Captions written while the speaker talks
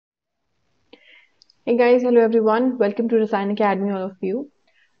Hey guys, hello everyone. Welcome to Design Academy, all of you.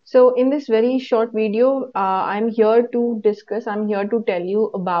 So, in this very short video, I'm here to tell you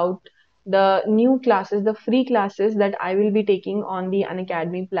about the new classes, the free classes that I will be taking on the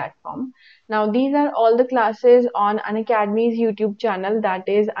Unacademy platform. Now, these are all the classes on Unacademy's YouTube channel, that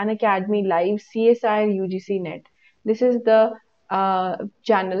is Unacademy Live CSI UGC Net. This is the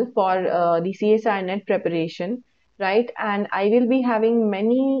channel for the CSI Net preparation, right? And I will be having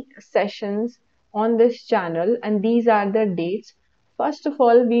many sessions on this channel, and these are the dates. First of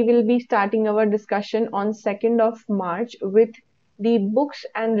all, we will be starting our discussion on 2nd of March with the books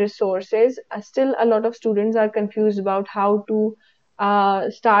and resources. Still, a lot of students are confused about how to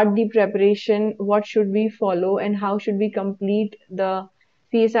start the preparation, what should we follow, and how should we complete the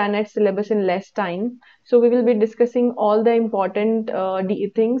CSIRNet syllabus in less time. So, we will be discussing all the important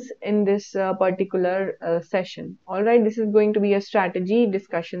things in this particular session. All right, this is going to be a strategy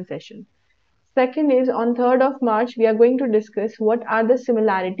discussion session. Second is on 3rd of March, we are going to discuss what are the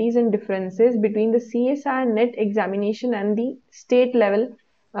similarities and differences between the CSIR net examination and the state level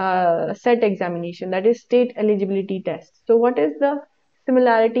set examination, that is state eligibility test. So what is the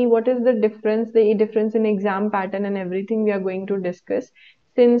similarity, what is the difference in exam pattern and everything we are going to discuss,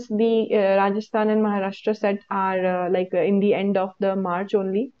 since the Rajasthan and Maharashtra set are in the end of the March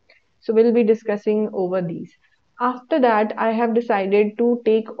only. So we'll be discussing over these. After that, I have decided to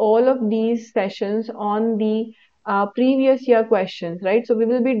take all of these sessions on the previous year questions, right? So we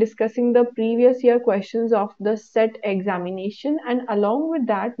will be discussing the previous year questions of the set examination, and along with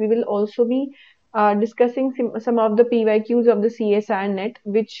that, we will also be discussing some of the PYQs of the CSIR net,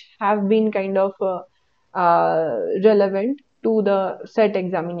 which have been kind of relevant to the set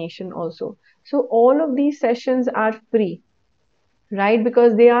examination also. So all of these sessions are free, right?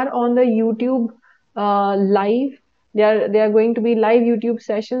 Because they are on the YouTube live. They are going to be live YouTube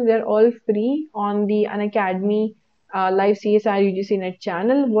sessions. They're all free on the Unacademy live CSR UGC net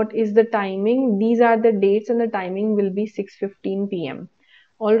channel. What is the timing? These are the dates, and the timing will be 6:15 p.m.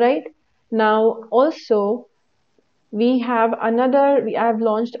 All right. Now also we have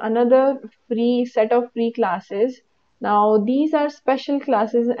launched another free set of free classes. Now these are special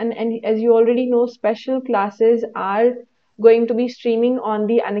classes, and as you already know, special classes are going to be streaming on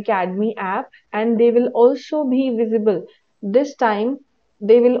the Unacademy app, and they will also be visible this time.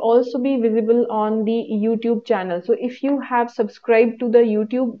 They will also be visible on the YouTube channel. So if you have subscribed to the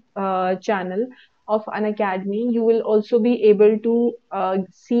YouTube channel of Unacademy, you will also be able to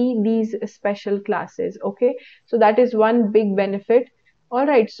see these special classes. Okay, so that is one big benefit. All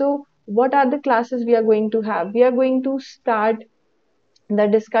right, so what are the classes we are going to have? We are going to start the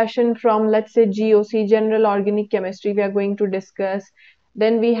discussion from, let's say, GOC, general organic chemistry, we are going to discuss.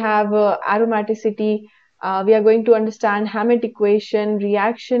 Then we have aromaticity. We are going to understand Hammett equation,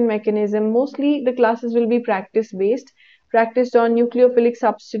 reaction mechanism. Mostly the classes will be practice based, practiced on nucleophilic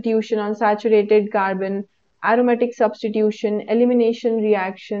substitution on saturated carbon, aromatic substitution, elimination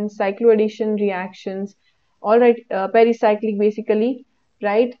reactions, cycloaddition reactions. All right, pericyclic basically,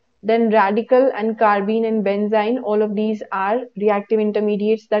 right? Then radical and carbene and benzene, all of these are reactive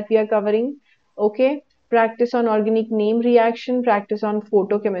intermediates that we are covering. Okay, practice on organic name reaction, practice on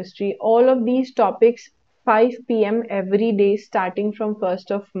photochemistry. All of these topics 5 p.m. every day starting from 1st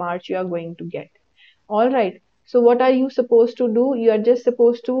of March you are going to get. All right. So what are you supposed to do? You are just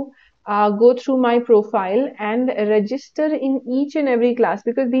supposed to go through my profile and register in each and every class,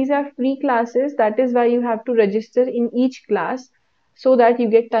 because these are free classes. That is why you have to register in each class so that you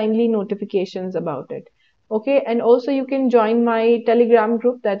get timely notifications about it. Okay. And also you can join my Telegram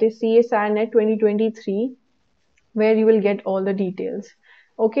group, that is CSIRNet 2023, where you will get all the details.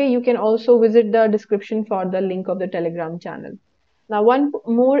 Okay. You can also visit the description for the link of the Telegram channel. Now, one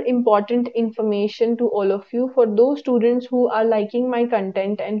more important information to all of you, for those students who are liking my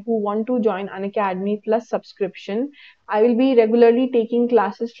content and who want to join Unacademy Plus subscription, I will be regularly taking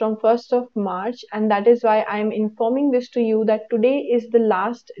classes from 1st of March, and that is why I am informing this to you that today is the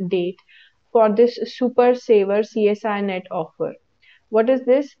last date for this Super Saver CSI Net offer. What is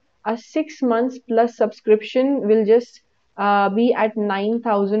this? A 6 months plus subscription will just be at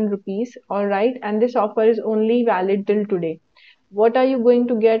 9,000 rupees. All right, and this offer is only valid till today. What are you going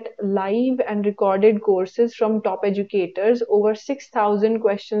to get? Live and recorded courses from top educators, over 6,000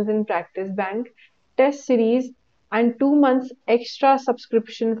 questions in practice bank, test series, and 2 months extra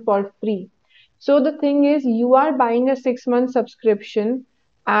subscription for free. So the thing is, you are buying a 6 month subscription,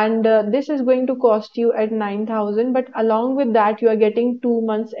 and this is going to cost you at 9,000, but along with that you are getting 2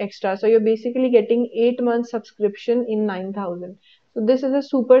 months extra. So you're basically getting 8 months subscription in 9,000. So this is a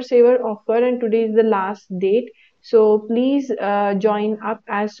super saver offer, and today is the last date. So please join up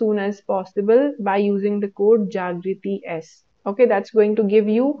as soon as possible by using the code JAGRITIS. Okay, that's going to give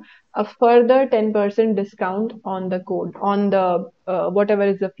you a further 10% discount on the code, on the whatever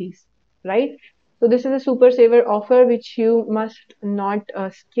is the fees, right? So this is a super saver offer which you must not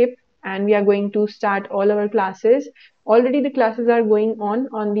skip, and we are going to start all our classes. Already the classes are going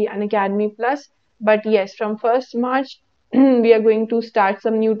on the Unacademy Plus, but yes, from 1st March we are going to start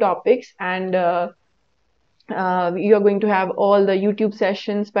some new topics, and you're going to have all the YouTube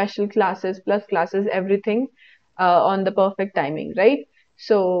sessions, special classes, plus classes, everything on the perfect timing, right?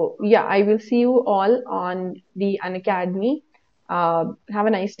 So, yeah, I will see you all on the Unacademy. Have a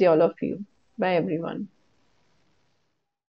nice day, all of you. Bye, everyone.